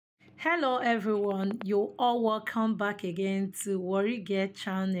Hello everyone, you're all welcome back again to Warri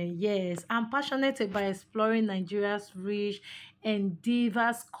channel. Yes, I'm passionate about exploring Nigeria's rich and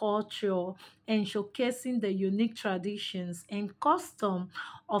diverse culture and showcasing the unique traditions and custom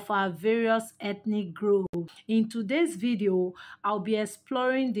of our various ethnic groups. In today's video, I'll be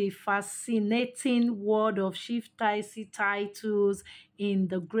exploring the fascinating world of chieftaincy titles in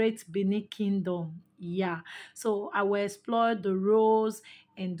the Great Benin Kingdom. Yeah, so I will explore the roles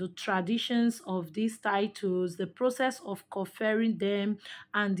and the traditions of these titles, the process of conferring them,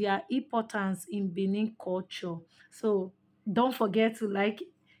 and their importance in Benin culture. So don't forget to like,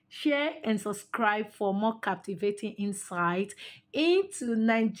 share, and subscribe for more captivating insight into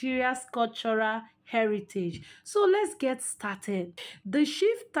Nigeria's cultural heritage. So let's get started. The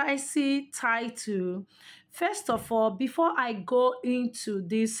chieftaincy title, first of all, before I go into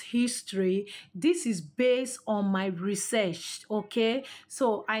this history, this is based on my research, okay?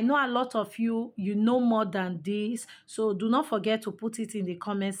 So I know a lot of you know more than this, so do not forget to put it in the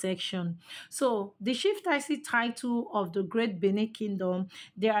comment section. So the chieftaincy title of the Great Benin Kingdom,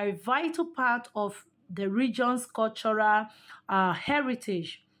 they are a vital part of the region's cultural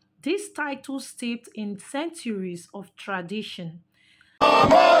heritage. This title steeped in centuries of tradition.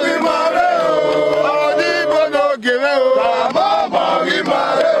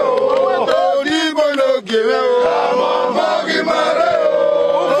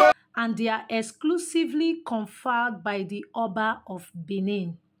 And they are exclusively conferred by the Oba of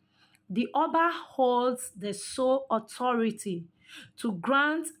Benin. The Oba holds the sole authority to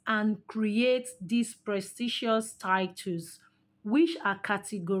grant and create these prestigious titles, which are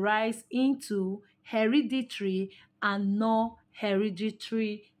categorized into hereditary and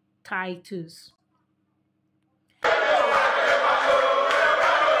non-hereditary titles.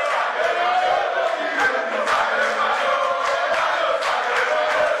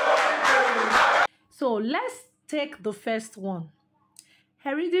 So let's take the first one.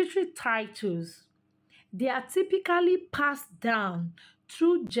 Hereditary titles. They are typically passed down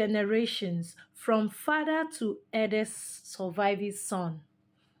through generations from father to eldest surviving son.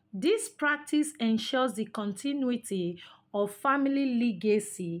 This practice ensures the continuity of family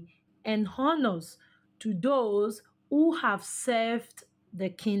legacy and honors to those who have served the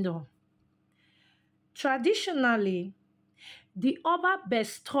kingdom. Traditionally, the Oba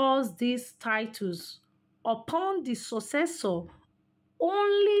bestows these titles upon the successor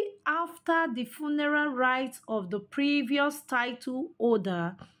only after the funeral rites of the previous title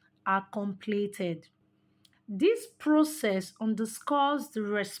holder are completed. This process underscores the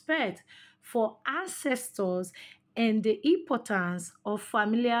respect for ancestors and the importance of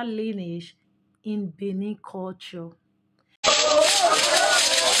familiar lineage in Benin culture.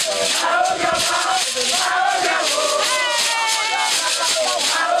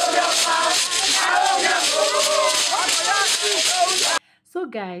 So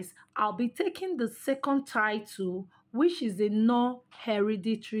guys, I'll be taking the second title, which is the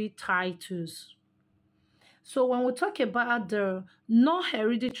non-hereditary titles. So when we talk about the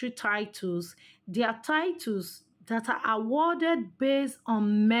non-hereditary titles, they are titles that are awarded based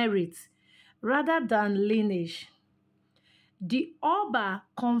on merit rather than lineage. The Oba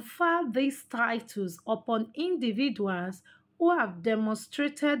confer these titles upon individuals who have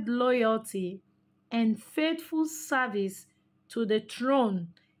demonstrated loyalty and faithful service to the throne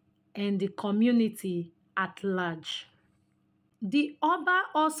and the community at large. The Oba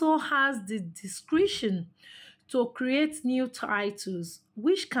also has the discretion to create new titles,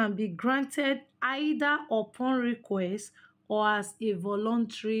 which can be granted either upon request or as a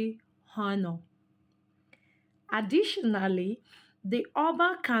voluntary honor. Additionally, the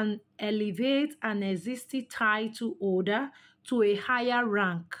Oba can elevate an existing title holder to a higher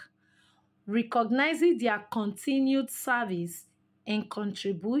rank, recognizing their continued service and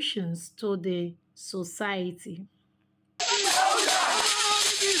contributions to the society.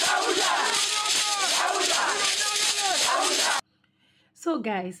 So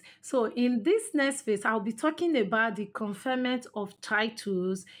guys, in this next phase, I'll be talking about the conferment of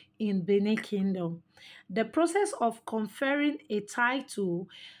titles in Benin Kingdom. The process of conferring a title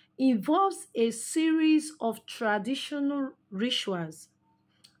involves a series of traditional rituals.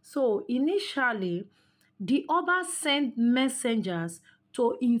 So initially, the Oba sent messengers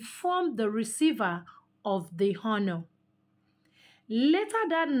to inform the receiver of the honor. Later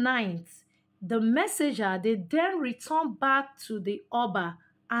that night, the messenger they then return back to the Oba,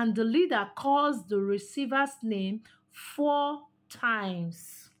 and the leader calls the receiver's name 4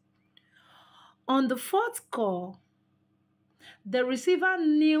 times. On the fourth call, The receiver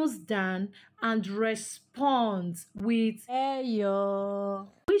kneels down and responds with "Eyo,"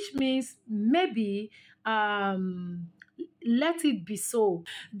 which means maybe let it be so.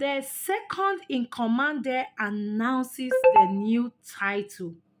 The second in command there announces the new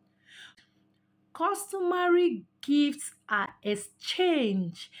title. Customary gifts are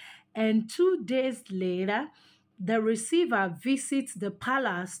exchanged, and 2 days later, the receiver visits the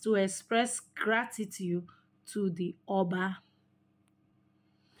palace to express gratitude to the Oba.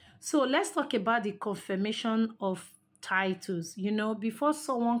 So let's talk about the confirmation of titles. Before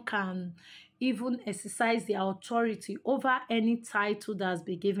someone can even exercise the authority over any title that's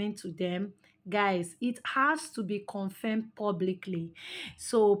been given to them, guys, it has to be confirmed publicly.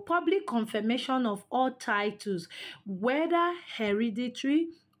 So public confirmation of all titles, whether hereditary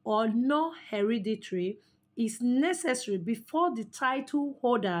or not hereditary, is necessary before the title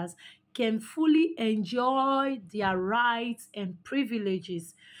holders can fully enjoy their rights and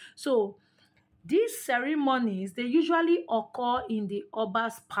privileges. So these ceremonies, they usually occur in the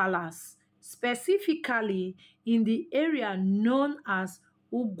Oba's palace, specifically in the area known as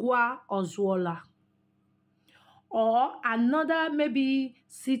Ugwa Ozwola, or another maybe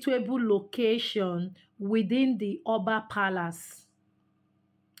suitable location within the Oba palace.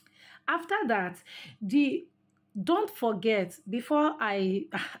 After that, the don't forget, before I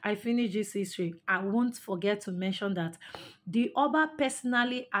finish this history, I won't forget to mention that the Oba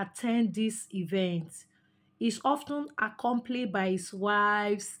personally attend this event. Is often accompanied by his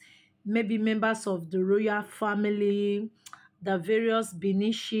wives, maybe members of the royal family, the various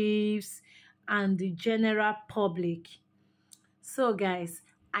Benin chiefs, and the general public. So guys,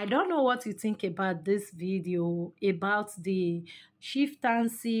 I don't know what you think about this video about the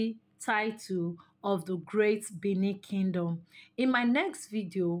chieftaincy title of the great Benin Kingdom. In my next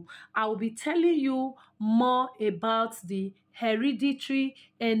video, I will be telling you more about the hereditary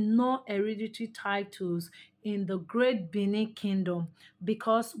and non-hereditary titles in the great Benin Kingdom,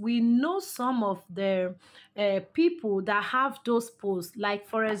 because we know some of the people that have those posts. Like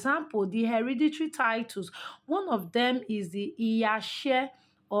for example, the hereditary titles, one of them is the Iyase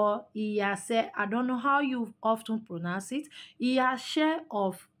or Iyase. I don't know how you often pronounce it. Iyase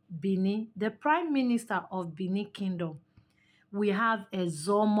of Benin, the Prime Minister of Benin Kingdom. We have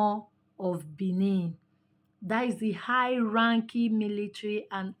Ezomo of Benin. That is the high-ranking military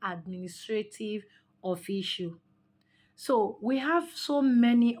and administrative official. So we have so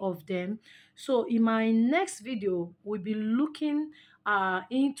many of them. So in my next video, we'll be looking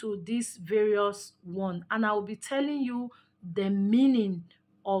into these various one, and I will be telling you the meaning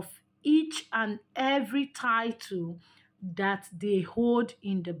of each and every title that they hold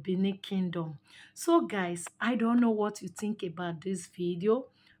in the Benin Kingdom. So guys, I don't know what you think about this video.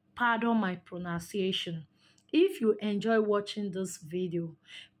 Pardon my pronunciation. If you enjoy watching this video,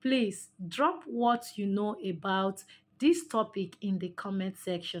 please drop what you know about this topic in the comment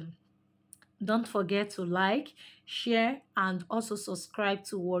section. Don't forget to like, share, and also subscribe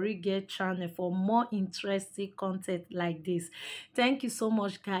to Warri channel for more interesting content like this. Thank you so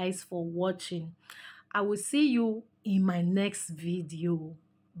much, guys, for watching. I will see you in my next video.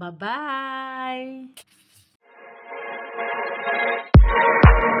 Bye-bye.